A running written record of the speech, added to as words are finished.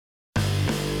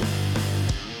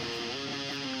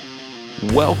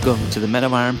Welcome to the Men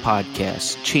of Iron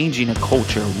podcast, changing a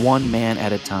culture one man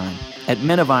at a time. At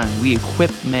Men of Iron, we equip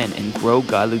men and grow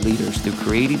godly leaders through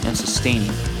creating and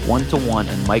sustaining one-to-one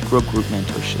and micro-group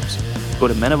mentorships. Go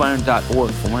to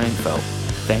menofiron.org for more info.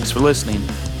 Thanks for listening.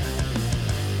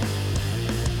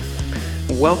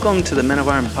 Welcome to the Men of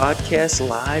Iron podcast,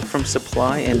 live from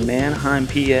Supply in Manheim,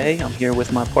 PA. I'm here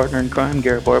with my partner in crime,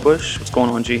 Garrett Barbush. What's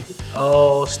going on, G?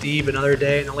 Oh, Steve, another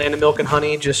day in the land of milk and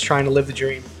honey, just trying to live the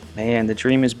dream. Man, the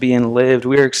dream is being lived.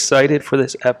 We are excited for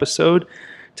this episode.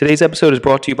 Today's episode is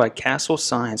brought to you by Castle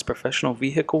Signs, professional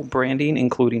vehicle branding,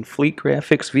 including fleet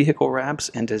graphics, vehicle wraps,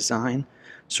 and design.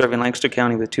 Serving Lancaster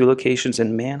County with 2 locations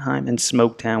in Manheim and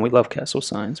Smoketown. We love Castle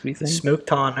Signs. What do you think?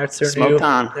 Smoketown, that's their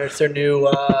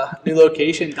Smoketown. new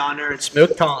location down there at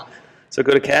Smoketown. So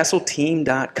go to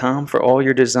castleteam.com for all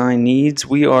your design needs.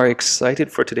 We are excited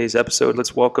for today's episode.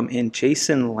 Let's welcome in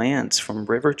Jason Lance from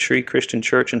River Tree Christian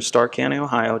Church in Stark County,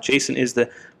 Ohio. Jason is the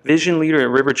vision leader at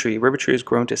River Tree. River Tree has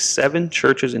grown to 7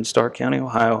 churches in Stark County,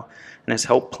 Ohio, and has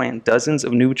helped plant dozens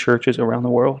of new churches around the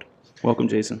world. Welcome,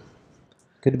 Jason.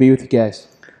 Good to be with you guys.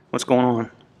 What's going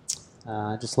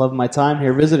on? Just loving my time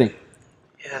here visiting.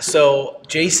 Yeah, so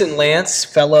Jason Lance,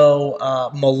 fellow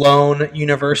Malone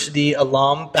University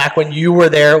alum. Back when you were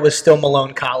there, it was still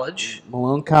Malone College.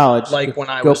 Malone College. Like when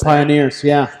I Go was there. Pioneers,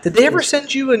 yeah. Did they ever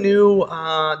send you a new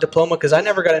diploma? Because I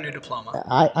never got a new diploma.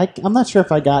 I'm not sure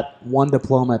if I got one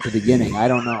diploma at the beginning. I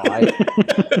don't know.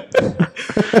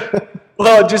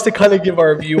 Well, just to kind of give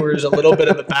our viewers a little bit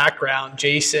of the background,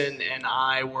 Jason and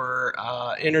I were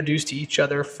introduced to each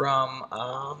other from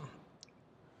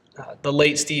the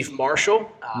late Steve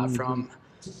Marshall from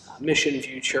Mission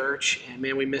View Church. And,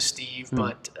 man, we miss Steve.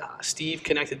 But Steve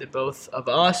connected to both of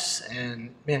us.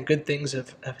 And, man, good things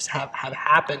have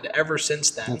happened ever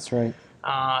since then. That's right.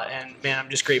 And, man, I'm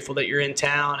just grateful that you're in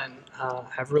town and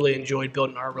have really enjoyed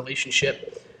building our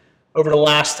relationship over the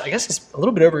last, I guess it's a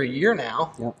little bit over a year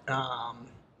now. Yep.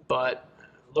 But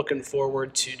looking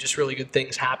forward to just really good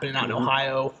things happening out in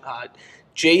Ohio.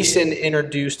 Jason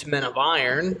introduced Men of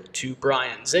Iron to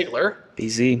Brian Ziegler.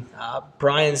 BZ.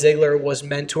 Brian Ziegler was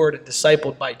mentored and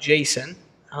discipled by Jason.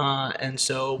 And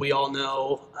so we all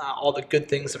know all the good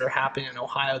things that are happening in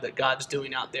Ohio that God's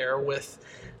doing out there with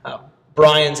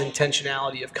Brian's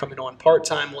intentionality of coming on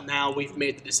part-time. Well, now we've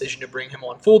made the decision to bring him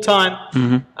on full-time,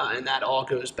 and that all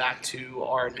goes back to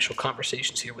our initial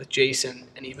conversations here with Jason,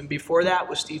 and even before that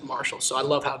with Steve Marshall. So I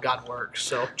love how God works.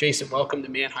 So, Jason, welcome to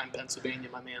Manheim, Pennsylvania,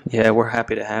 my man. Yeah, we're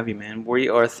happy to have you, man. We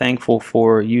are thankful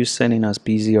for you sending us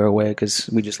BZ our way because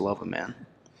we just love him, man.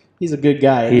 He's a good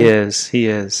guy. He is.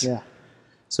 Yeah.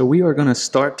 So we are going to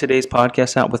start today's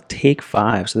podcast out with Take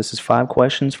 5. So this is 5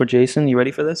 questions for Jason. You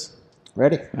ready for this?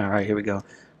 Ready? All right, here we go.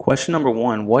 Question number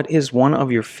 1. What is one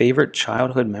of your favorite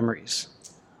childhood memories?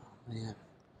 Man.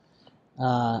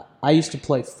 I used to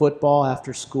play football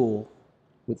after school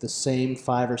with the same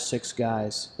 5 or 6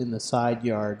 guys in the side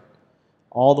yard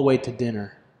all the way to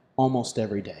dinner almost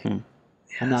every day.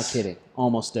 I'm not kidding.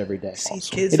 Almost every day. Kids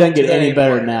It doesn't don't do get that any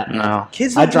better anymore. than that, man. No.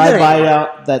 Kids I don't do drive that by anymore.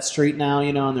 out that street now,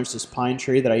 and there's this pine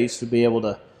tree that I used to be able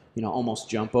to, almost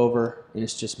jump over, and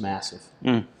it's just massive.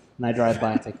 And I drive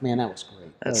by and think, man, that was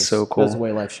great. That's so cool. That's the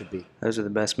way life should be. Those are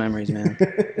the best memories, man.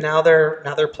 Now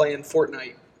they're playing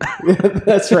Fortnite.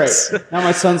 That's right. Now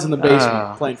my son's in the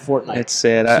basement playing Fortnite. It's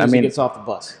sad. As soon as I he mean, gets off the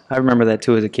bus. I remember that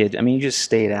too as a kid. I mean, you just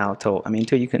stayed out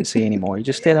until you couldn't see anymore. You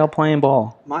just stayed out playing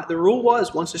ball. The rule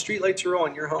was once the street lights are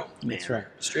on, you're home. That's right.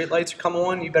 Street lights come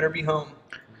on, you better be home.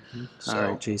 So, All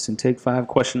right, Jason, Take 5.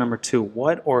 Question number 2.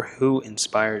 What or who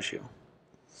inspires you?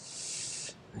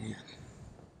 Man.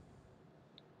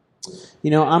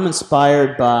 I'm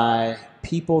inspired by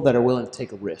people that are willing to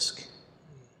take a risk.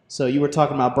 So you were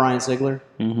talking about Brian Ziegler.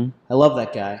 Mm-hmm. I love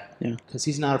that guy Yeah. because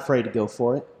he's not afraid to go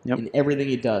for it. Yep. In everything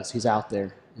he does, he's out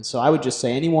there. And so I would just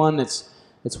say anyone that's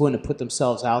willing to put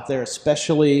themselves out there,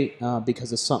 especially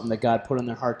because it's something that God put in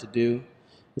their heart to do.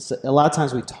 A lot of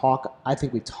times I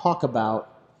think we talk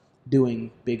about doing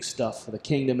big stuff for the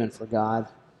kingdom and for God,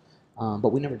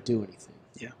 but we never do anything.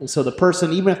 Yeah. And so the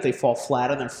person, even if they fall flat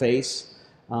on their face,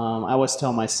 I always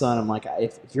tell my son, I'm like,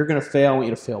 if you're going to fail, I want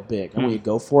you to fail big. I want you to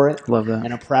go for it. Love that.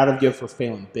 And I'm proud of you for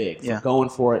failing big, for Yeah. going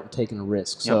for it and taking a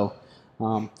risk. Yep.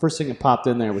 So first thing that popped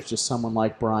in there was just someone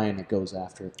like Brian that goes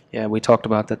after it. Yeah, we talked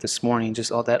about that this morning, just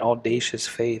all that audacious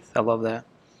faith. I love that.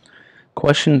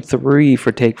 Question 3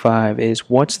 for Take 5 is,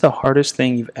 what's the hardest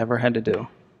thing you've ever had to do?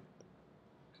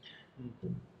 I'm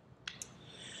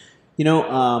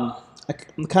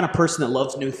the kind of person that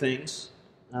loves new things.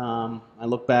 I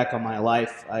look back on my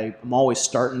life, I'm always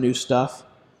starting new stuff.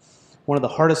 One of the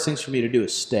hardest things for me to do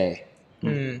is stay.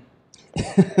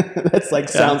 That's like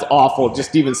sounds awful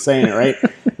just even saying it, right?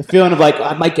 The feeling of like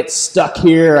I might get stuck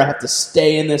here, or I have to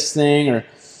stay in this thing, or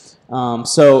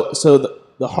so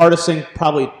the hardest thing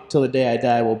probably till the day I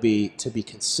die will be to be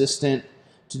consistent,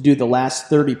 to do the last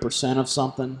 30% of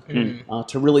something,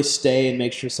 to really stay and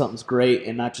make sure something's great,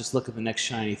 and not just look at the next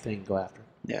shiny thing and go after it.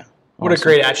 Yeah. What a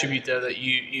great attribute, though, that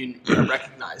you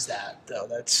recognize that, though.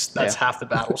 That's half the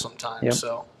battle sometimes. Yep.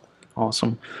 So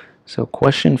Awesome. So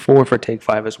question 4 for Take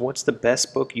 5 is, what's the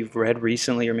best book you've read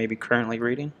recently or maybe currently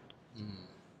reading?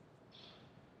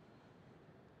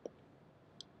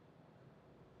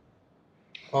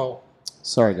 Oh,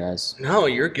 Sorry, guys. no,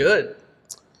 you're good.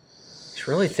 He's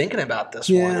really thinking about this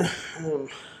one.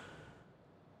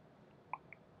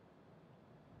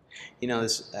 You know,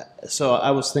 so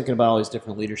I was thinking about all these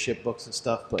different leadership books and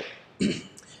stuff, but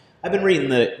I've been reading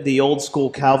the old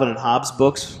school Calvin and Hobbes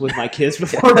books with my kids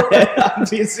before bed. I'm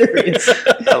being serious.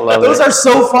 I love Those it. are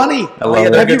so funny. I love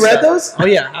it. Have you Good read stuff. those? Oh,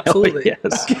 yeah, absolutely.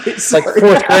 Yes. It's like 4th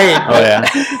grade. Oh, yeah.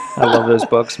 I love those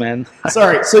books, man.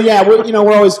 Sorry. So yeah,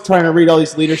 we're always trying to read all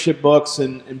these leadership books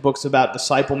and books about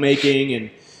disciple making and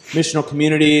missional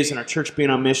communities and our church being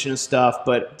on mission and stuff.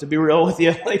 But to be real with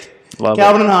you, like Love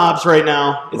Calvin and Hobbes right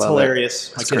now, it's Love it.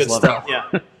 hilarious. It's My kids good love stuff. it.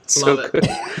 Yeah. So Love it. good.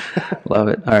 Love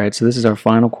it. All right, so this is our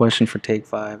final question for Take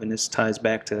 5, and this ties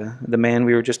back to the man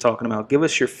we were just talking about. Give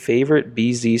us your favorite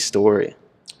BZ story.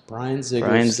 Brian Ziegler.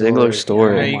 Brian Ziegler's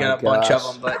story. I know Oh you my got a bunch of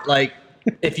gosh. them, but like,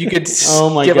 if you could Oh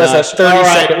my give gosh. us a 30 All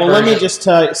right. second Well, let me version. just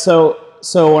tell you.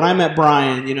 So when I met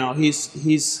Brian, you know,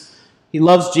 he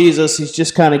loves Jesus. He's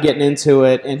just kind of getting into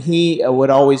it, and he would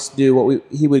always do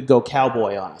he would go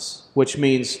cowboy on us, which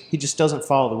means he just doesn't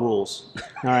follow the rules.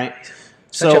 All right.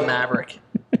 Such a maverick.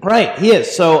 Right, he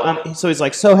is. So he's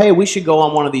like, so hey, we should go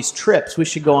on one of these trips. We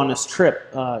should go on this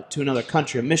trip to another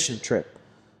country, a mission trip.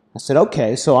 I said,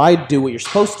 okay. So I do what you're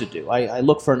supposed to do. I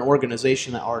look for an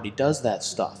organization that already does that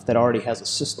stuff, that already has a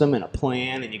system and a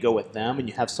plan, and you go with them, and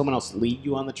you have someone else lead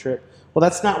you on the trip. Well,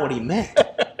 that's not what he meant.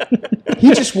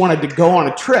 He just wanted to go on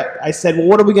a trip. I said, well,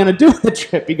 what are we going to do on the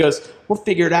trip? He goes, we'll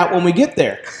figure it out when we get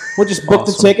there. We'll just book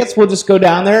the Awesome. tickets. We'll just go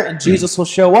down there, and Jesus will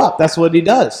show up. That's what he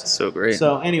does. So great.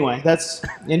 So anyway,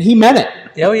 and he meant it.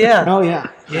 Oh, yeah. Oh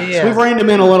yeah. Yeah. So we've reined him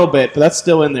in a little bit, but that's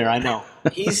still in there. I know.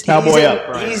 Cowboy up,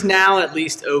 Brian. He's now at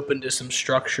least open to some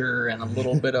structure and a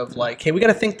little bit of like, hey, we got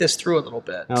to think this through a little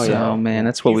bit. Oh, yeah. Oh, man,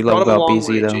 that's what we You've love brought him a about long BZ,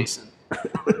 way, though. Jason.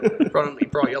 He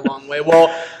brought you a long way.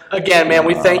 Well, again, man,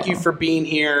 we thank you for being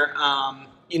here.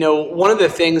 You know, one of the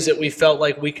things that we felt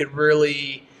like we could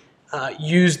really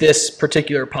use this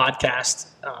particular podcast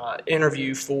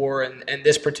interview for and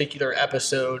this particular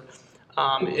episode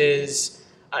is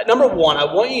number one, I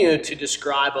want you to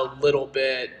describe a little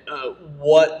bit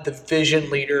what the vision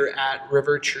leader at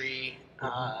River Tree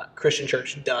Christian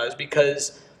Church does,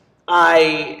 because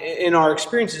in our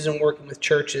experiences in working with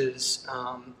churches,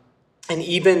 and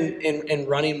even in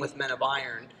running with Men of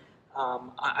Iron,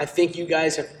 I think you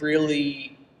guys have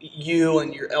really, you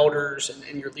and your elders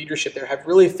and your leadership there have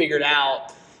really figured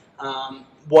out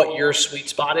what your sweet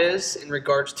spot is in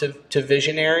regards to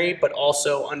visionary, but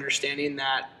also understanding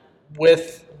that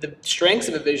with the strengths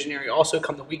of a visionary also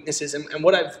come the weaknesses. And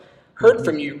what I've heard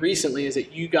from you recently is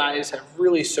that you guys have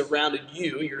really surrounded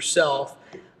yourself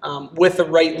with the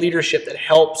right leadership that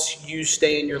helps you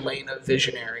stay in your lane of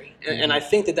visionary. And I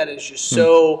think that is just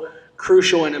so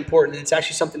crucial and important. And it's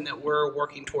actually something that we're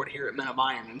working toward here at Men of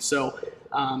Iron. And so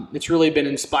it's really been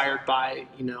inspired by,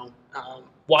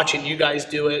 watching you guys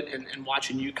do it and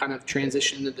watching you kind of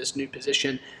transition into this new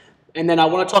position. And then I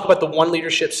want to talk about the One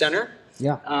Leadership Center.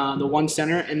 Yeah. The One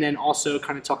Center, and then also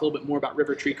kind of talk a little bit more about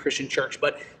River Tree Christian Church.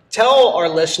 But tell our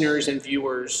listeners and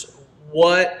viewers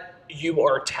what you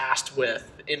are tasked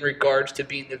with in regards to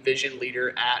being the vision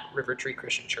leader at River Tree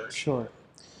Christian Church. Sure.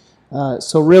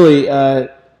 So really,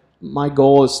 my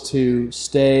goal is to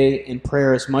stay in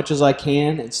prayer as much as I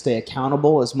can and stay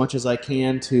accountable as much as I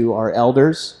can to our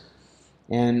elders,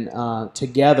 and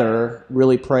together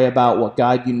really pray about what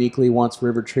God uniquely wants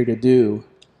River Tree to do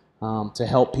to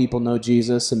help people know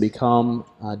Jesus and become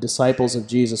disciples of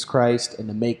Jesus Christ and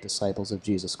to make disciples of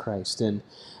Jesus Christ. And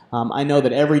I know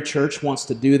that every church wants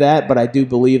to do that, but I do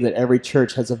believe that every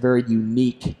church has a very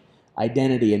unique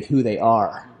identity in who they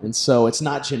are. And so it's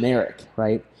not generic,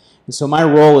 right? And so my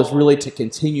role is really to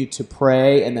continue to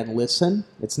pray and then listen.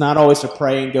 It's not always to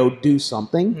pray and go do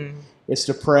something. Mm-hmm. It's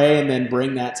to pray and then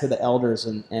bring that to the elders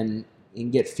and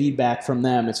get feedback from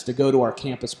them. It's to go to our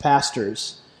campus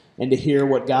pastors and to hear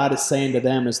what God is saying to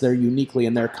them as they're uniquely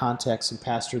in their context and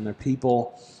pastoring their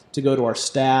people, to go to our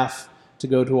staff, to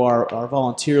go to our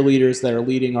volunteer leaders that are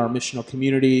leading our missional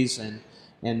communities, and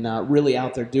and really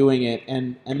out there doing it,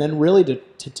 and then really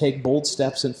to take bold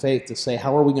steps in faith to say,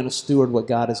 how are we going to steward what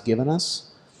God has given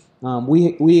us?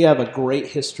 We have a great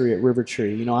history at River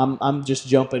Tree. You know, I'm just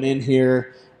jumping in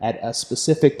here at a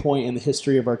specific point in the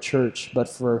history of our church, but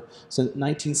since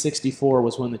 1964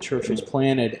 was when the church was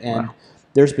planted, and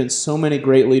there's been so many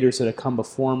great leaders that have come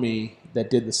before me that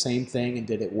did the same thing and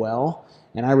did it well.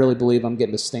 And I really believe I'm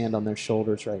getting to stand on their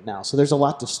shoulders right now. So there's a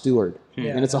lot to steward.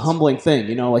 Yeah, and it's a humbling thing,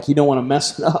 you know, like you don't want to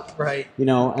mess it up. Right. You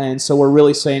know, and so we're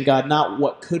really saying, God, not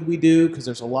what could we do, because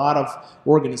there's a lot of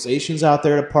organizations out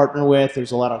there to partner with.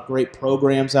 There's a lot of great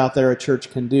programs out there a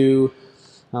church can do.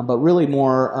 But really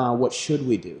more, what should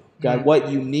we do? God, what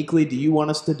uniquely do you want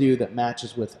us to do that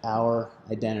matches with our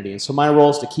identity? And so my role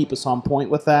is to keep us on point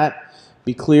with that,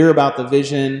 be clear about the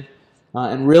vision,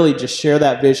 and really just share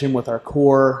that vision with our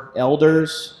core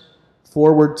elders,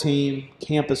 forward team,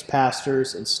 campus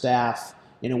pastors, and staff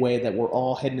in a way that we're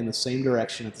all heading in the same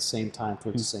direction at the same time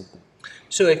towards the same thing.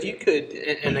 So if you could,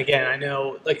 and again, I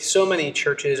know like so many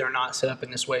churches are not set up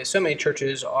in this way. So many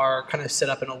churches are kind of set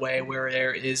up in a way where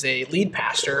there is a lead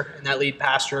pastor, and that lead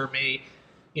pastor may,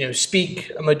 you know,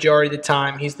 speak a majority of the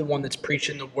time. He's the one that's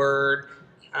preaching the word.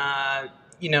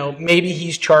 You know, maybe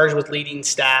he's charged with leading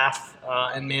staff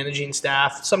and managing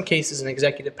staff. In some cases, an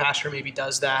executive pastor maybe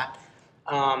does that.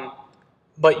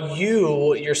 But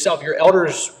you yourself, your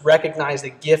elders recognize the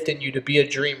gift in you to be a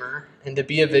dreamer and to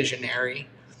be a visionary.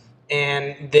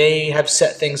 And they have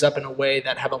set things up in a way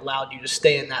that have allowed you to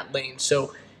stay in that lane.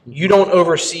 So you don't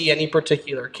oversee any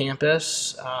particular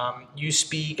campus. You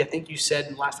speak, I think you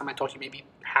said last time I talked to you, maybe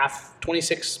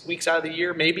 26 weeks out of the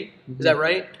year, maybe. Is that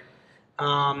right?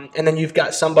 And then you've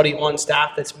got somebody on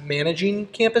staff that's managing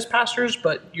campus pastors,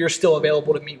 but you're still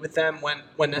available to meet with them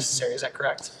when necessary. Is that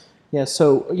correct? Yeah,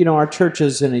 so, you know, our church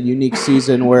is in a unique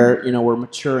season where, you know, we're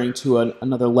maturing to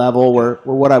another level. We're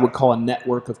what I would call a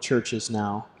network of churches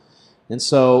now. And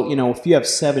so, you know, if you have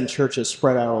 7 churches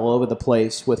spread out all over the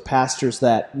place with pastors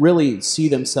that really see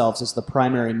themselves as the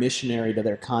primary missionary to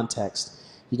their context,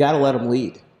 you got to let them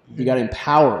lead. You got to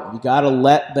empower them. You got to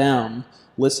let them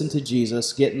listen to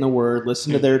Jesus, get in the Word,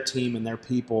 listen to their team and their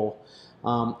people.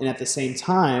 And at the same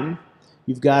time,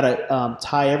 you've got to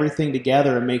tie everything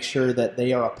together and make sure that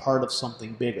they are a part of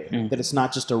something bigger, that it's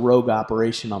not just a rogue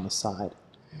operation on the side.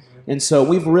 And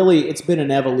so it's been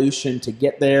an evolution to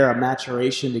get there, a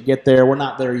maturation to get there. We're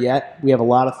not there yet. We have a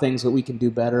lot of things that we can do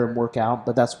better and work out,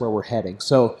 but that's where we're heading.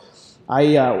 So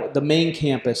the main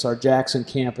campus, our Jackson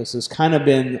campus, has kind of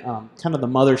been kind of the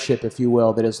mothership, if you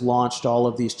will, that has launched all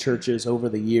of these churches over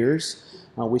the years.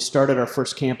 We started our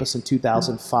first campus in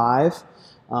 2005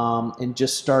 and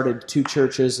just started 2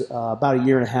 churches about a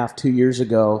year and a half, 2 years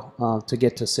ago to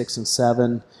get to 6 and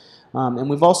 7. And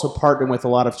we've also partnered with a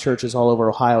lot of churches all over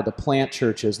Ohio to plant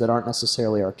churches that aren't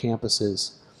necessarily our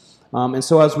campuses. And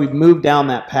so as we've moved down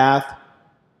that path,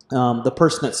 the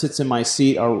person that sits in my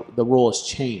seat, the role has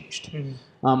changed.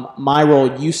 My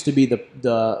role used to be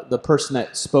the person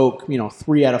that spoke,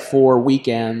 3 out of 4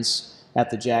 weekends at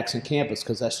the Jackson campus,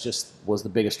 because that's just was the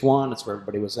biggest one. That's where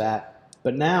everybody was at.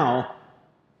 But now,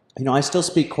 I still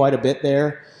speak quite a bit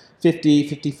there, 50,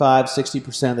 55,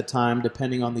 60% of the time,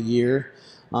 depending on the year.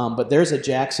 But there's a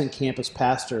Jackson campus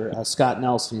pastor, Scott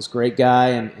Nelson. He's a great guy,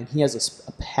 and he has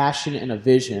a passion and a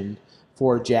vision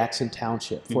for Jackson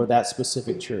Township, for that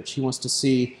specific church. He wants to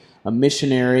see a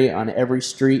missionary on every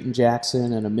street in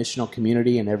Jackson and a missional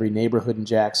community in every neighborhood in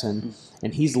Jackson.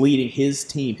 And he's leading his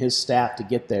team, his staff to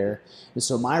get there. And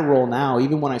so my role now,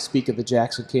 even when I speak at the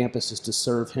Jackson campus, is to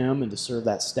serve him and to serve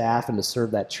that staff and to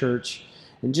serve that church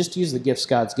and just use the gifts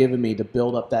God's given me to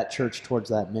build up that church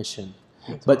towards that mission.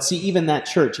 But see, even that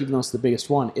church, even though it's the biggest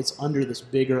one, it's under this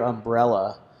bigger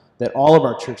umbrella that all of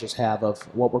our churches have of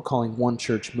what we're calling one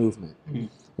church movement.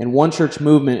 And one church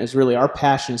movement is really our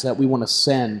passion is that we want to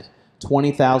send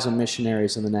 20,000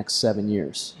 missionaries in the next 7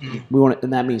 years.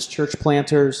 And that means church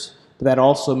planters, but that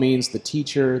also means the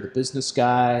teacher, the business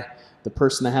guy, the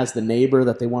person that has the neighbor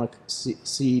that they want to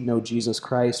see know Jesus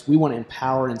Christ. We want to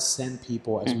empower and send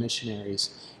people as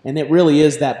missionaries. And it really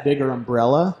is that bigger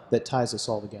umbrella that ties us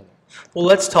all together. Well,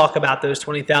 let's talk about those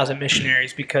 20,000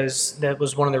 missionaries, because that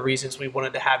was one of the reasons we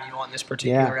wanted to have you on this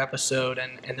particular episode.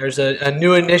 And there's a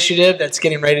new initiative that's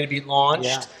getting ready to be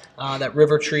launched that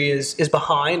River Tree is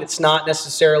behind. It's not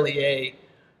necessarily a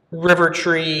River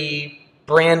Tree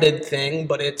branded thing,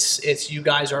 but it's you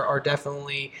guys are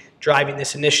definitely driving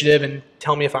this initiative, and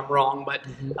tell me if I'm wrong, but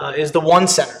is the One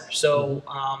Center. So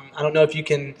I don't know if you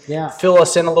can fill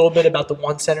us in a little bit about the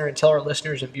One Center and tell our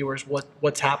listeners and viewers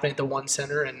what's happening at the One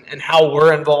Center and how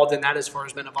we're involved in that as far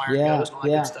as Men of Iron goes and all that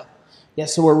good stuff. Yeah,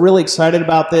 so we're really excited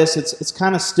about this. It's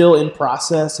kind of still in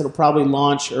process. It'll probably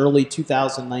launch early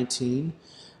 2019.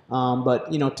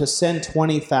 But to send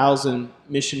 20,000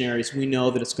 missionaries, we know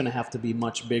that it's going to have to be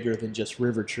much bigger than just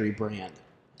River Tree brand.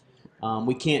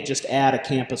 We can't just add a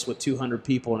campus with 200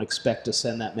 people and expect to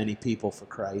send that many people for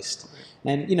Christ.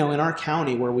 And in our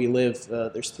county where we live,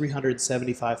 there's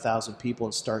 375,000 people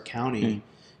in Stark County,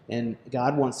 and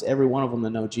God wants every one of them to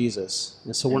know Jesus.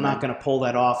 And so we're not going to pull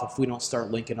that off if we don't start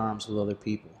linking arms with other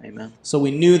people. Amen. So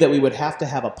we knew that we would have to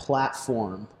have a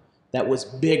platform that was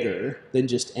bigger than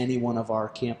just any one of our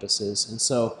campuses. And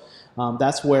so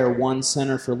that's where One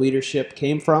Center for Leadership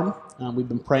came from. We've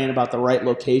been praying about the right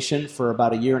location for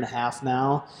about a year and a half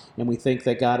now, and we think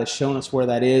that God has shown us where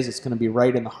that is. It's going to be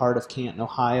right in the heart of Canton,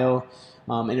 Ohio.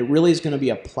 And it really is going to be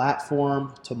a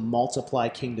platform to multiply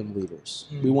kingdom leaders.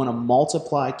 We want to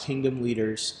multiply kingdom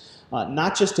leaders,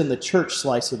 not just in the church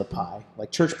slice of the pie.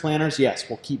 Like church planners, yes,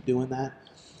 we'll keep doing that.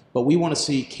 But we want to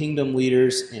see kingdom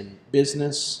leaders in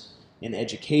business, in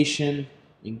education,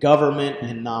 in government,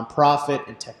 in nonprofit,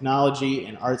 in technology,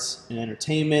 in arts and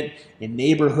entertainment, in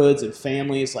neighborhoods and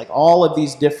families, like all of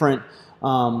these different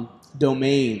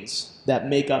domains that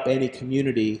make up any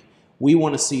community. We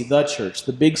want to see the church,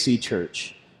 the Big C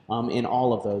church, in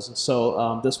all of those. And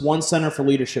so this One Center for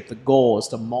Leadership, the goal is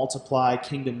to multiply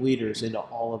kingdom leaders into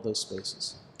all of those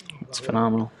spaces. It's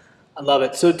phenomenal. I love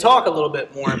it. So talk a little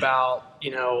bit more about,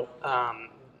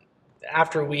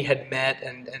 after we had met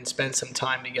and spent some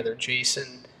time together,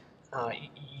 Jason,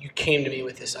 you came to me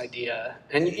with this idea,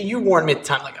 and you warned me at the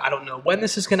time, like, I don't know when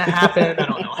this is going to happen. I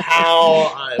don't know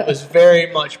how. It was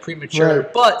very much premature.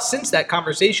 Right. But since that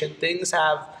conversation, things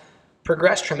have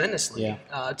progressed tremendously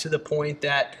to the point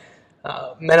that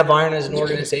Men of Iron as an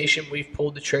organization, we've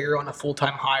pulled the trigger on a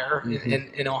full-time hire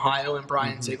in Ohio and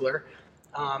Brian Ziegler.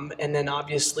 And then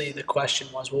obviously the question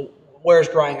was, well, where's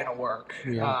Brian going to work?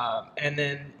 Yeah. And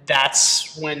then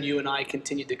that's when you and I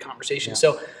continued the conversation.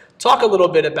 So talk a little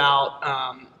bit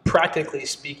about, practically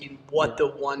speaking, what the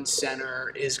One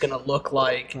Center is going to look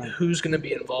like, who's going to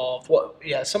be involved,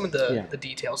 some of the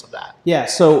details of that. Yeah,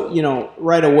 so,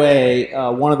 right away,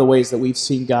 one of the ways that we've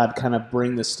seen God kind of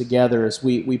bring this together is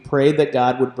we prayed that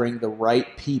God would bring the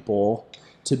right people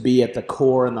to be at the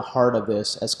core and the heart of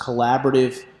this as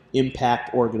collaborative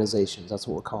impact organizations. That's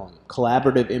what we're calling them,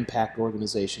 collaborative impact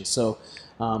organizations. So,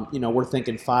 we're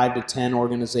thinking 5 to 10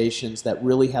 organizations that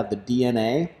really have the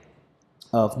DNA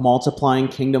of multiplying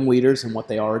kingdom leaders and what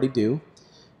they already do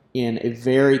in a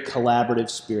very collaborative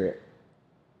spirit.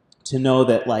 To know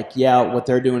that, what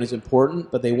they're doing is important,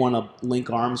 but they want to link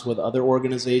arms with other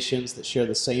organizations that share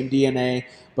the same DNA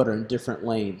but are in different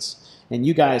lanes. And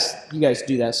you guys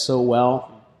do that so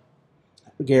well.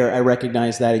 Garrett, I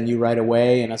recognize that in you right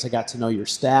away, and as I got to know your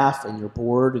staff and your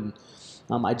board, and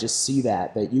I just see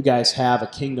that you guys have a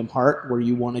kingdom heart where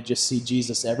you want to just see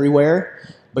Jesus everywhere,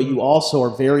 but you also are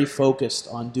very focused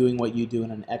on doing what you do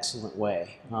in an excellent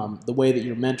way. The way that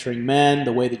you're mentoring men,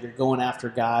 the way that you're going after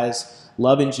guys,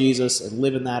 loving Jesus and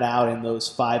living that out in those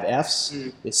 5 F's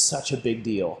is such a big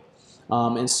deal.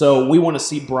 And so we want to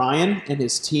see Brian and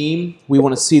his team. We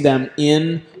want to see them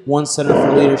in One Center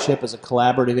for Leadership as a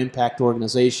collaborative impact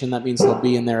organization. That means they'll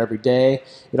be in there every day.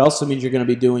 It also means you're going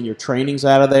to be doing your trainings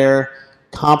out of there,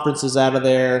 conferences out of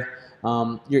there.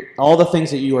 All the things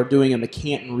that you are doing in the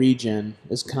Canton region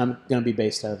is kind of going to be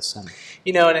based out of the center.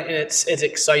 And it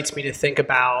excites me to think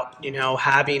about,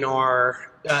 having our,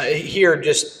 here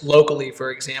just locally, for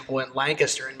example, in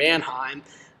Lancaster and Manheim,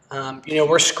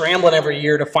 we're scrambling every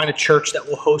year to find a church that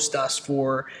will host us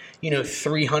for,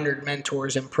 300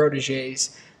 mentors and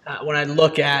proteges. When I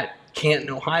look at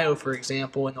Canton, Ohio, for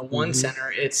example, in the One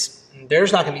Center,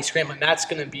 there's not going to be scrambling. That's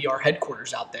going to be our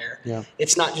headquarters out there. Yeah.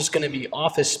 It's not just going to be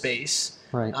office space,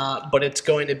 right. But it's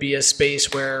going to be a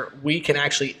space where we can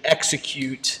actually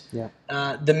execute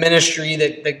the ministry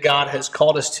that God has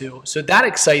called us to. So that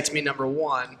excites me, number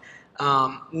one.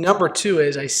 Number two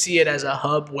is I see it as a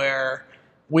hub where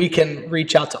we can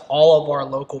reach out to all of our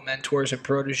local mentors and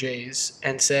proteges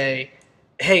and say,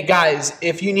 hey, guys,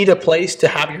 if you need a place to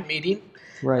have your meeting,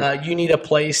 Right. You need a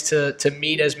place to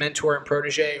meet as mentor and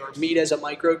protege or meet as a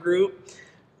micro group,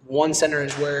 One Center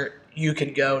is where you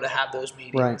can go to have those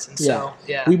meetings. Right. And so,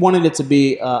 We wanted it to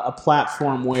be a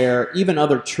platform where even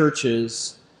other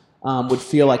churches would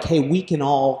feel like, hey, we can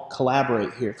all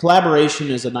collaborate here. Collaboration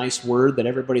is a nice word that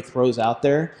everybody throws out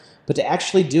there, but to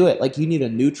actually do it, you need a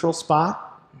neutral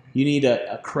spot, you need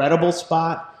a credible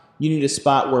spot, you need a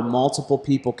spot where multiple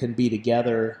people can be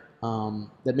together.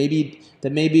 That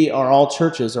maybe are all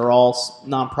churches or all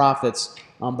nonprofits,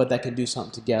 but that can do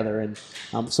something together. And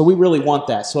so we really want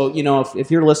that. So if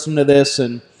you're listening to this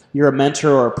and you're a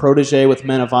mentor or a protege with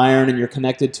Men of Iron and you're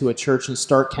connected to a church in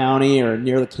Stark County or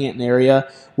near the Canton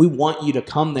area, we want you to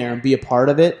come there and be a part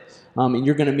of it. And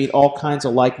you're going to meet all kinds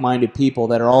of like-minded people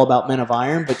that are all about Men of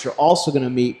Iron, but you're also going to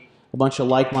meet a bunch of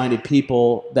like-minded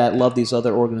people that love these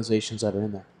other organizations that are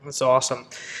in there. That's awesome.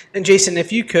 And Jason,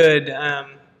 if you could,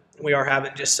 we are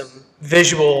having just some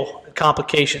visual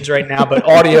complications right now, but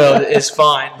audio is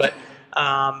fine. But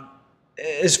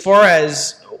as far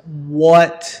as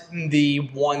what the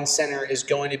One Center is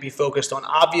going to be focused on,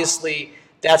 obviously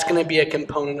that's going to be a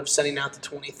component of sending out the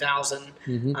 20,000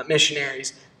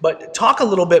 missionaries. But talk a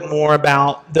little bit more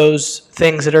about those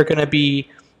things that are going to be,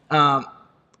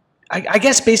 I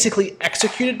guess, basically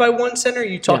executed by One Center.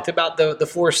 You talked about the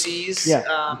 4 C's.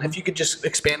 Yeah. If you could just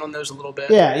expand on those a little bit.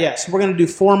 Yeah. So we're going to do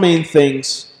 4 main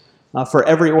things for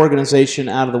every organization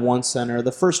out of the One Center.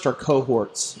 The first are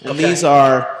cohorts, and these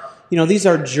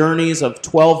are journeys of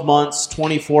 12 months,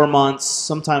 24 months,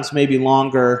 sometimes maybe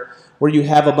longer, where you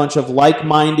have a bunch of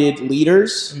like-minded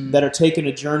leaders that are taking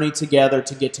a journey together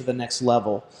to get to the next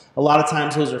level. A lot of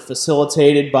times those are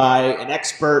facilitated by an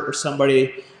expert or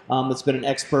somebody that's been an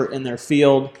expert in their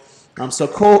field. So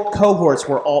cohorts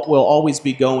will always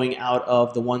be going out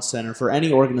of the One Center for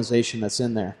any organization that's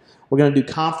in there. We're going to do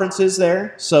conferences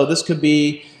there. So this could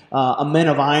be a Men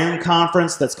of Iron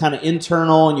conference that's kind of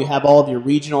internal, and you have all of your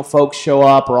regional folks show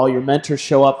up, or all your mentors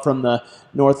show up from the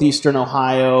northeastern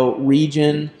Ohio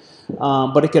region.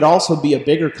 But it could also be a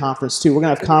bigger conference too. We're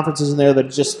going to have conferences in there that are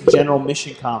just general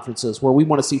mission conferences where we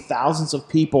want to see thousands of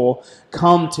people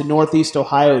come to Northeast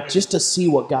Ohio just to see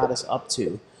what God is up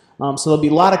to. So there'll be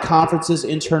a lot of conferences,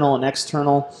 internal and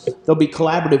external. There'll be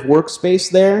collaborative workspace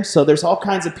there. So there's all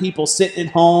kinds of people sitting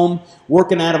at home,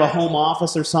 working out of a home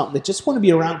office or something that just want to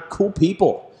be around cool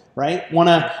people, right? Want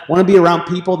to be around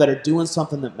people that are doing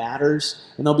something that matters.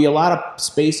 And there'll be a lot of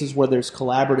spaces where there's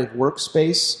collaborative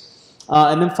workspace.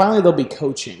 And then finally, there'll be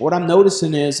coaching. What I'm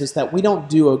noticing is that we don't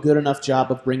do a good enough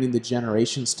job of bringing the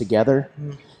generations together.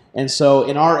 And so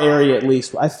in our area, at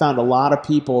least, I found a lot of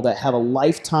people that have a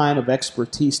lifetime of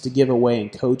expertise to give away in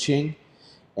coaching,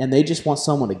 and they just want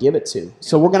someone to give it to.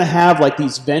 So we're going to have like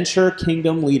these venture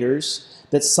kingdom leaders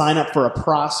that sign up for a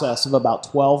process of about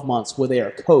 12 months where they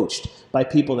are coached by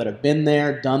people that have been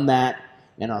there, done that,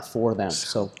 and are for them.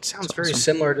 So sounds very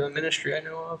similar to the ministry I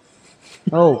know of.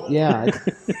 Oh, yeah.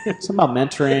 Something about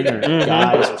mentoring or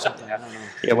guys or something. I don't know.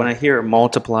 Yeah, when I hear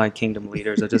multiplied kingdom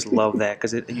leaders, I just love that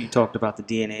because you talked about the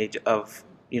DNA of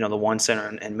the One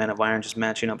Center and Men of Iron just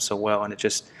matching up so well, and it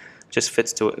just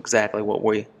fits to exactly what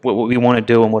we want to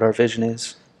do and what our vision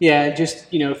is. Yeah, just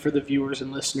for the viewers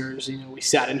and listeners, we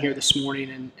sat in here this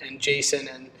morning and Jason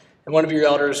and one of your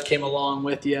elders came along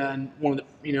with you, and one of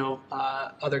the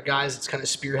other guys that's kind of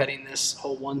spearheading this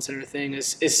whole One Center thing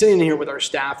is sitting here with our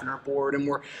staff and our board, and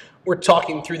we're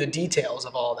talking through the details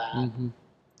of all that.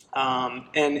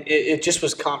 And it just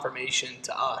was confirmation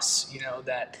to us,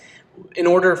 that in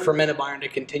order for Men of Iron to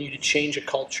continue to change a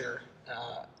culture,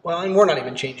 and we're not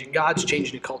even changing, God's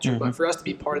changing a culture, but for us to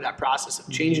be part of that process of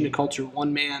changing a culture,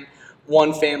 one man,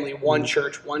 one family, one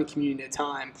church, one community at a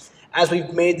time, as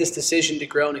we've made this decision to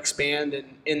grow and expand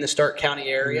in the Stark County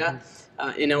area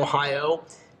in Ohio,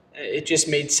 it just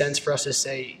made sense for us to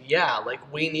say,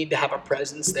 we need to have a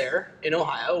presence there in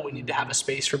Ohio. We need to have a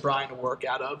space for Brian to work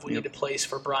out of. We need a place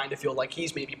for Brian to feel like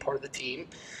he's maybe part of the team.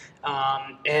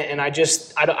 And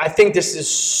I think this is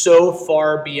so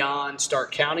far beyond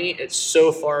Stark County. It's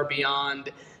so far beyond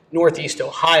Northeast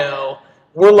Ohio.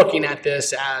 We're looking at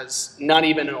this as not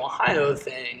even an Ohio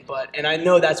thing, and I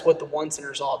know that's what the One Center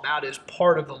is all about, is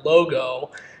part of the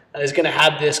logo is going to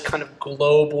have this kind of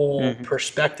global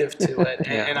perspective to it.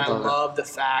 And I love the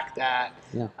fact that,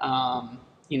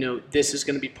 this is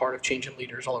going to be part of changing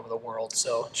leaders all over the world.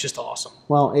 So it's just awesome.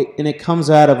 Well, it comes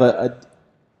out of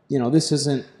this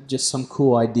isn't just some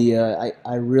cool idea.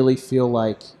 I really feel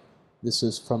like this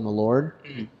is from the Lord.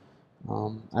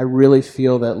 I really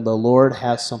feel that the Lord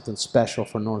has something special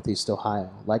for Northeast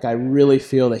Ohio. Like, I really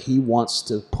feel that He wants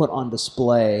to put on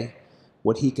display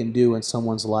what He can do in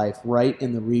someone's life right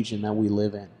in the region that we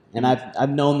live in. And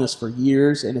I've known this for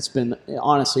years, and it's been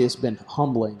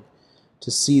humbling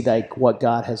to see like what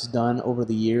God has done over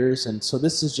the years. And so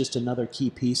this is just another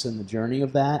key piece in the journey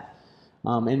of that.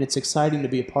 And it's exciting to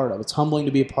be a part of. It's humbling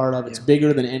to be a part of. It's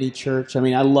bigger than any church. I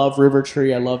mean, I love River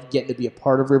Tree. I love getting to be a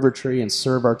part of River Tree and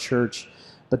serve our church.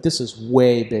 But this is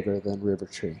way bigger than River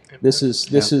Tree. This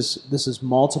is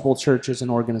multiple churches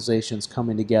and organizations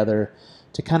coming together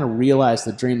to kind of realize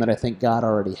the dream that I think God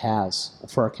already has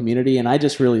for our community. And I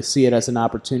just really see it as an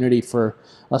opportunity for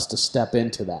us to step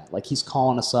into that. Like, He's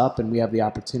calling us up, and we have the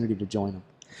opportunity to join Him.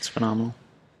 It's phenomenal.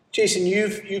 Jason,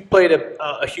 you've played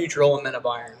a huge role in Men of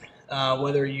Iron,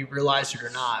 whether you realize it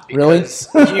or not. Really?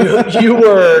 Because you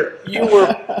were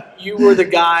the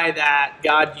guy that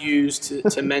God used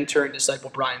to mentor and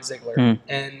disciple Brian Ziegler,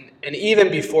 and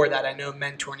even before that, I know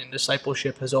mentoring and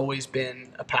discipleship has always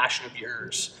been a passion of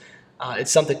yours.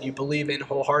 It's something you believe in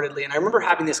wholeheartedly, and I remember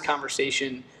having this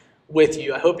conversation with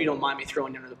you. I hope you don't mind me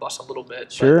throwing you under the bus a little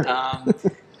bit. Sure.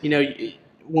 But,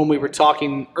 when we were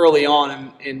talking early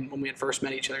on and when we had first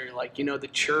met each other, you're like, the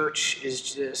church is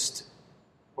just,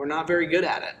 we're not very good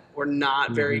at it. We're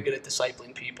not very good at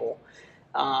discipling people.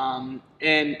 And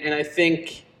I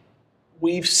think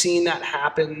we've seen that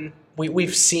happen.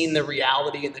 We've seen the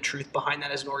reality and the truth behind that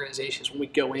as an organization. When we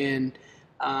go in,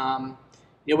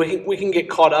 we can get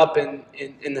caught up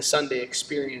in the Sunday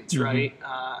experience, right?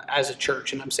 As a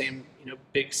church, and I'm saying,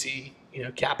 big C,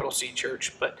 capital C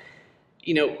church, but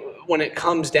when it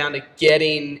comes down to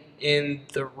getting in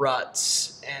the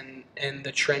ruts and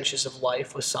the trenches of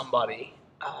life with somebody,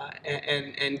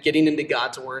 and getting into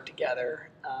God's word together,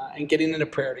 and getting into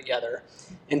prayer together,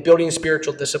 and building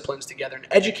spiritual disciplines together, and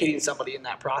educating somebody in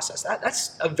that process,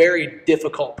 that's a very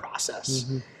difficult process.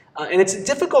 And it's a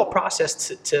difficult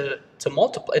process to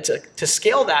multiply. To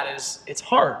scale that it's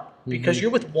hard. Because you're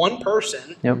with one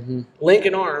person,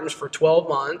 linking arms for 12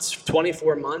 months,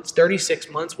 24 months,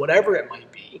 36 months, whatever it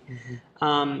might be.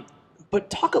 But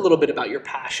talk a little bit about your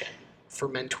passion for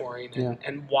mentoring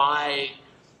and why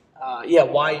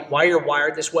you're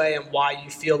wired this way, and why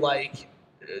you feel like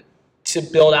to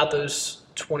build out those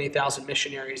 20,000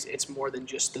 missionaries, it's more than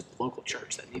just the local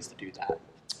church that needs to do that.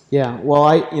 Yeah, well,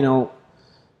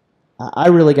 I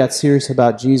really got serious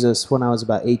about Jesus when I was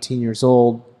about 18 years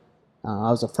old.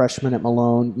 I was a freshman at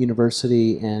Malone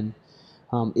University, and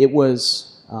it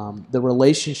was the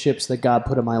relationships that God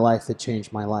put in my life that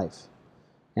changed my life.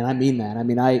 And I mean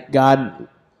that. God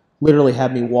literally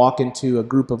had me walk into a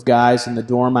group of guys in the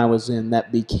dorm I was in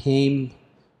that became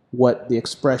what the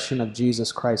expression of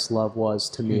Jesus Christ's love was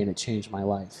to me, and it changed my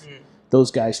life.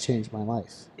 Those guys changed my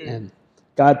life. And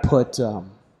God put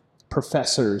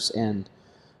professors and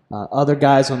other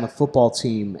guys on the football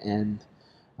team and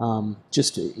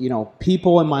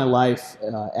people in my life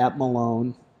at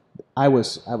Malone. I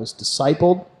was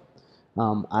discipled.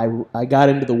 I got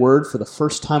into the Word for the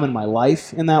first time in my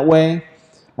life in that way.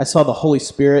 I saw the Holy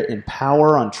Spirit in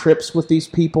power on trips with these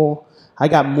people. I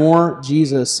got more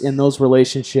Jesus in those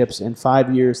relationships in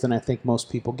 5 years than I think most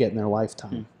people get in their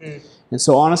lifetime. And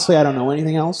so honestly, I don't know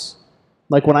anything else.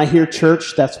 Like when I hear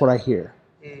church, that's what I hear.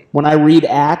 When I read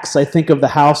Acts, I think of the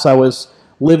house I was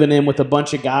living in with a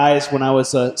bunch of guys when I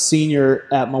was a senior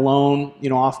at Malone,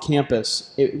 off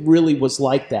campus. It really was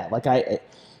like that.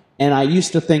 I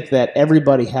used to think that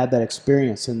everybody had that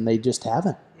experience, and they just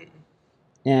haven't.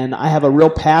 And I have a real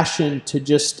passion to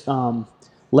just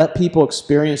let people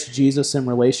experience Jesus in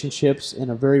relationships in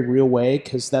a very real way,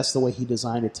 because that's the way He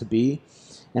designed it to be.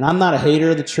 And I'm not a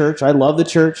hater of the church. I love the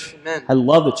church. Amen. I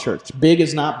love the church. Big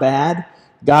is not bad.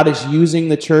 God is using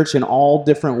the church in all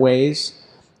different ways.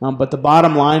 But the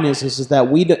bottom line is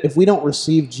that if we don't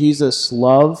receive Jesus'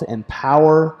 love and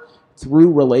power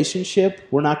through relationship,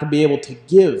 we're not going to be able to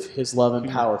give His love and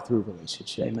power through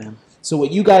relationship. Amen. So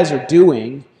what you guys are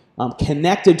doing,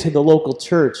 connected to the local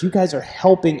church, you guys are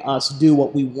helping us do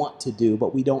what we want to do,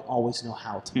 but we don't always know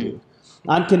how to do.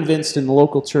 I'm convinced in the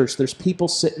local church there's people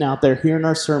sitting out there hearing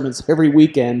our sermons every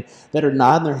weekend that are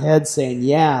nodding their heads saying,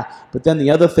 yeah, but then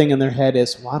the other thing in their head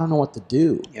is, well, I don't know what to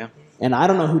do. Yeah. And I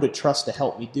don't know who to trust to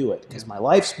help me do it, because my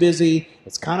life's busy,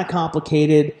 it's kind of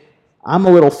complicated, I'm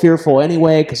a little fearful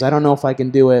anyway because I don't know if I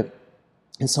can do it.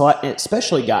 And so,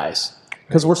 especially guys,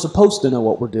 because we're supposed to know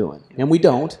what we're doing, and we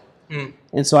don't.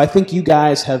 And so I think you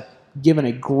guys have given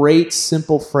a great,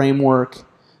 simple framework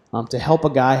to help a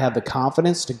guy have the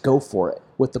confidence to go for it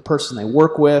with the person they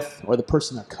work with, or the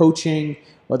person they're coaching,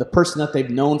 or the person that they've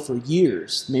known for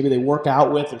years. Maybe they work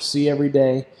out with or see every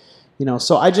day.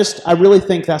 So I really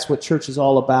think that's what church is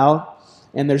all about.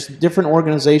 And there's different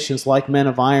organizations like Men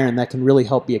of Iron that can really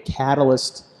help be a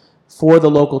catalyst for the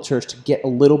local church to get a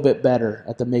little bit better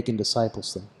at the making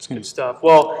disciples thing. It's good stuff.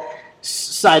 Well,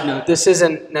 side note, this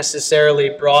isn't necessarily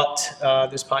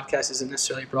this podcast isn't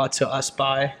necessarily brought to us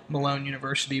by Malone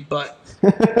University, but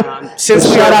since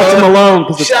we shout are out to Malone,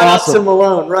 because it's shout awesome. out to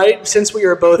Malone, right? Since we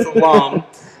are both alum,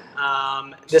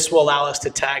 this will allow us to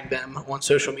tag them on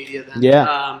social media then.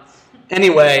 Yeah.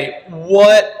 Anyway,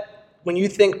 when you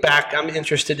think back, I'm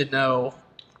interested to know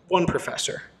one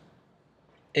professor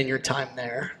in your time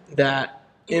there that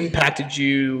impacted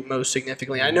you most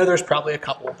significantly. I know there's probably a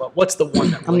couple, but what's the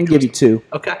one that I'm going to give you two.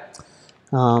 Okay.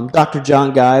 Dr.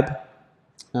 John Geib.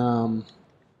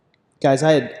 Guys,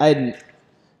 I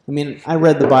I mean, I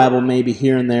read the Bible maybe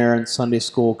here and there in Sunday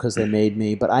school because they made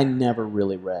me, but I never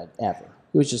really read, ever.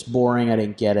 It was just boring. I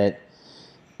didn't get it.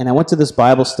 And I went to this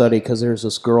Bible study because there was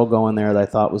this girl going there that I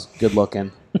thought was good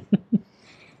looking.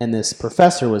 And this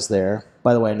professor was there.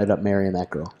 By the way, I ended up marrying that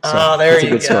girl. So there that's a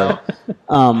you good go.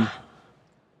 story.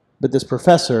 But this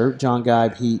professor, John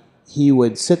Geib, he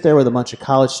would sit there with a bunch of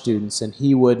college students, and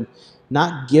he would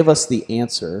not give us the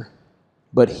answer,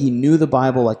 but he knew the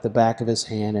Bible like the back of his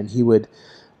hand, and he would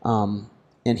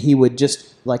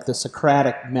just, like the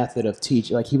Socratic method of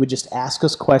teaching, like he would just ask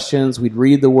us questions, we'd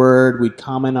read the word, we'd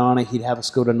comment on it, he'd have us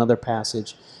go to another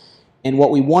passage. And what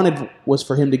we wanted was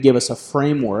for him to give us a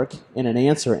framework and an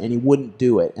answer, and he wouldn't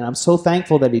do it. And I'm so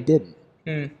thankful that he didn't,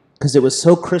 because it was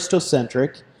so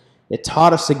Christocentric. It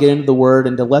taught us to get into the Word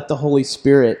and to let the Holy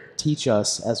Spirit teach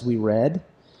us as we read.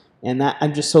 And that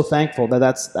I'm just so thankful that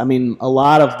a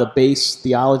lot of the base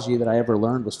theology that I ever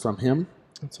learned was from him.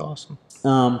 That's awesome.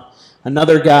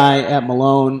 Another guy at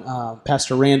Malone,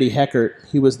 Pastor Randy Heckert,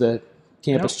 he was the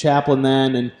campus chaplain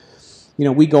then, and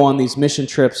we go on these mission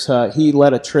trips. He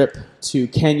led a trip to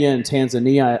Kenya and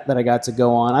Tanzania that I got to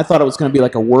go on. I thought it was going to be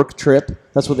like a work trip.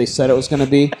 That's what they said it was going to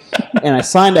be. And I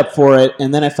signed up for it,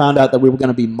 and then I found out that we were going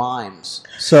to be mimes.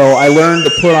 So I learned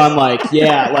to put on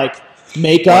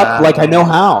makeup, like I know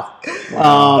how.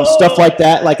 Stuff like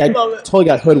that. Like I totally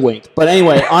got hoodwinked. But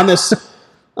anyway, on this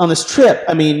trip,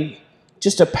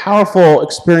 just a powerful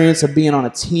experience of being on a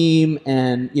team,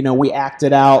 and we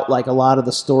acted out like a lot of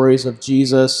the stories of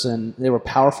Jesus, and they were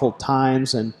powerful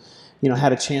times, and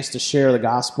had a chance to share the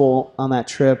gospel on that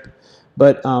trip.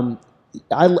 But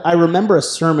I remember a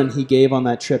sermon he gave on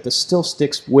that trip that still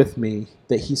sticks with me,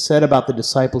 that he said about the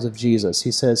disciples of Jesus.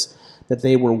 He says that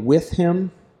they were with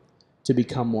him to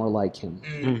become more like him.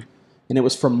 And it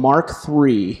was from Mark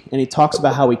 3, and he talks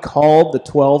about how he called the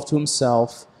 12 to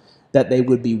himself, that they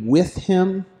would be with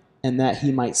him, and that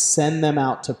he might send them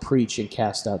out to preach and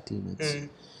cast out demons.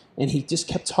 And he just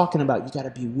kept talking about, you got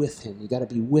to be with him. You got to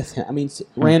be with him.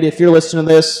 Randy, if you're listening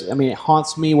to this, it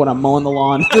haunts me when I'm mowing the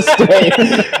lawn this day.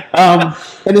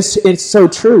 And it's so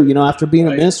true. After being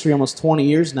in ministry almost 20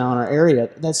 years now in our area,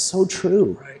 that's so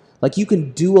true. Right. Like, you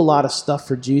can do a lot of stuff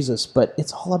for Jesus, but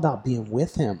it's all about being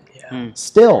with him. Yeah.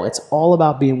 Still, it's all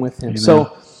about being with him. Amen.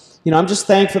 So, I'm just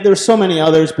thankful. There's so many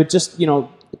others, but just,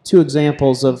 two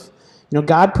examples of,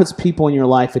 God puts people in your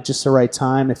life at just the right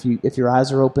time if your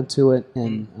eyes are open to it,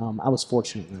 and I was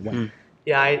fortunate in that way.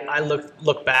 Yeah, I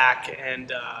look back,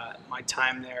 and my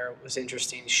time there was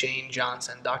interesting. Shane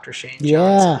Johnson, Dr. Shane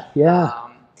Johnson. Yeah.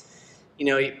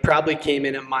 He probably came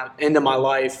into my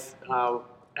life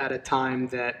at a time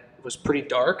that was pretty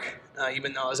dark.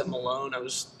 Even though I was at Malone, I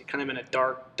was kind of in a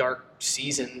dark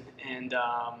season, and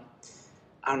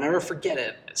I'll never forget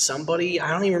it. Somebody,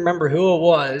 I don't even remember who it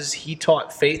was, he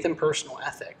taught faith and personal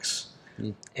ethics.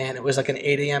 And it was like an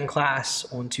 8 a.m. class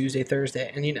on Tuesday,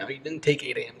 Thursday. And, you didn't take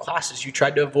 8 a.m. classes. You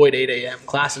tried to avoid 8 a.m.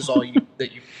 classes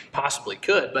that you possibly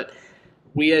could. But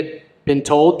we had been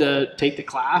told to take the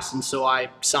class, and so I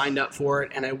signed up for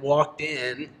it. And I walked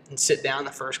in and sit down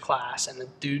the first class, and the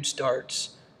dude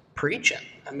starts preaching.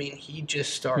 He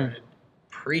just started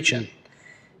preaching.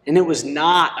 And it was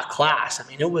not a class.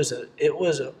 It was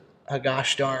a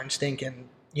gosh darn stinking,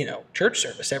 church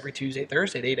service every Tuesday,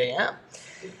 Thursday at 8 a.m.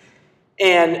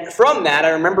 And from that, I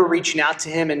remember reaching out to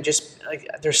him and just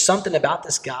there's something about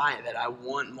this guy that I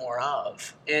want more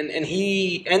of. And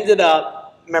he ended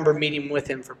up, remember meeting with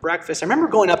him for breakfast. I remember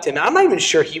going up to him, and I'm not even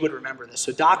sure he would remember this.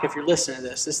 So Doc, if you're listening to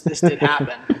this did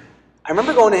happen. I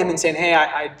remember going to him and saying, hey,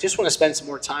 I just want to spend some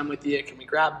more time with you. Can we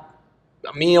grab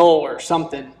a meal or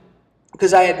something?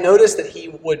 Because I had noticed that he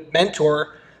would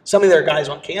mentor some of their guys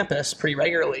on campus pretty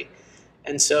regularly.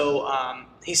 And so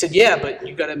he said, yeah, but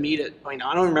you got to meet at, I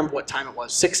don't remember what time it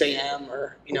was, 6 a.m.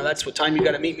 or, that's what time you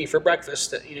got to meet me for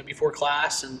breakfast, before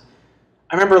class. And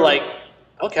I remember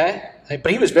okay. But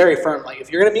he was very firm.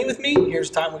 If you're going to meet with me, here's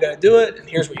the time we got to do it, and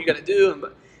here's what you got to do.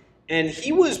 And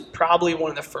he was probably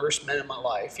one of the first men in my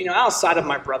life, outside of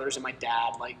my brothers and my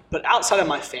dad, but outside of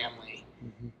my family.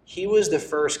 He was the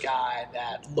first guy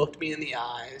that looked me in the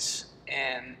eyes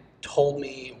and told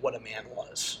me what a man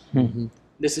was.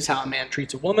 This is how a man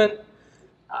treats a woman.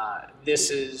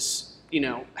 This is,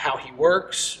 how he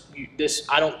works.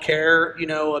 I don't care,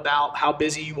 about how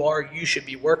busy you are. You should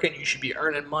be working. You should be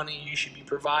earning money. You should be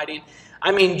providing.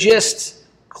 Just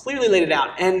clearly laid it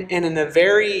out. And in a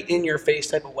very in-your-face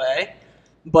type of way,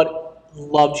 but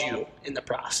loved you in the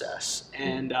process.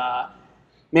 And,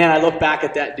 man, I look back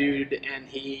at that dude, and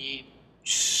he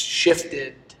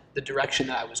shifted the direction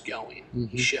that I was going.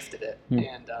 He shifted it.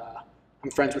 And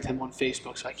I'm friends with him on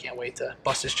Facebook, so I can't wait to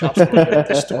bust his chops a little bit with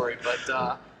this story.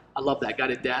 But I love that guy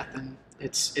to death, and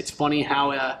it's funny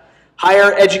how a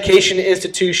higher education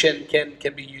institution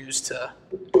can be used to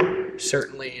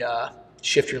certainly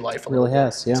shift your life a little Really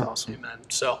has, yeah. That's awesome. Amen.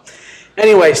 So,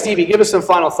 anyway, Stevie, give us some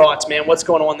final thoughts, man. What's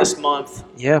going on this month?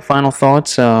 Yeah, final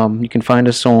thoughts. You can find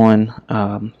us on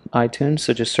iTunes,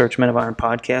 so just search Men of Iron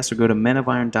Podcast or go to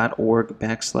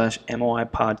menofiron.org/MOI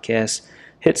Podcast.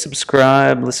 Hit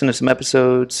subscribe, listen to some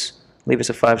episodes, leave us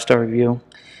a 5-star review.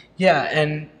 Yeah,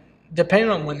 and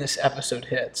depending on when this episode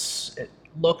hits, it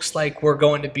looks like we're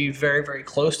going to be very, very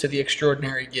close to the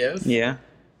Extraordinary Give. Yeah.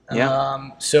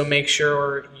 So make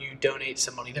sure you donate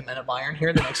some money to Men of Iron here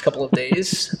in the next couple of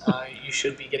days. You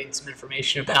should be getting some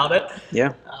information about it.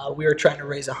 Yeah. We are trying to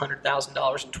raise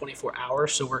 $100,000 in 24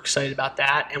 hours, so we're excited about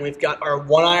that. And we've got our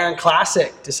One Iron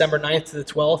Classic, December 9th to the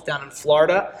 12th down in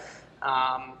Florida.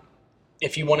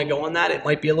 If you want to go on that, it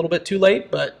might be a little bit too late,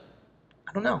 but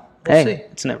I don't know. We'll see.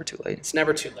 It's never too late. It's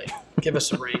never too late. Give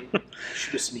us a ring.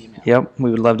 Shoot us an email. Yep, we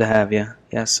would love to have you.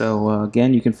 Yeah, so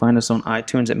again, you can find us on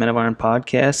iTunes at Men of Iron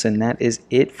Podcast, and that is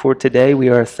it for today. We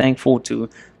are thankful to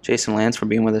Jason Lance for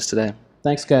being with us today.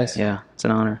 Thanks, guys. Yeah, it's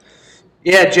an honor.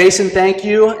 Yeah, Jason, thank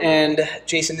you. And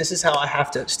Jason, this is how I have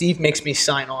to. Steve makes me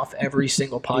sign off every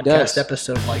single podcast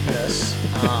episode like this.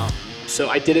 So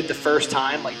I did it the first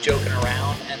time, like joking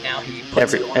around, and now he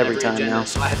puts it on every time agenda. now.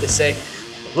 So I have to say,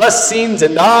 blessings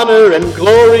and honor and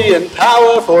glory and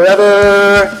power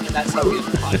forever. And that's how we end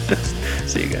the podcast.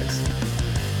 See you guys.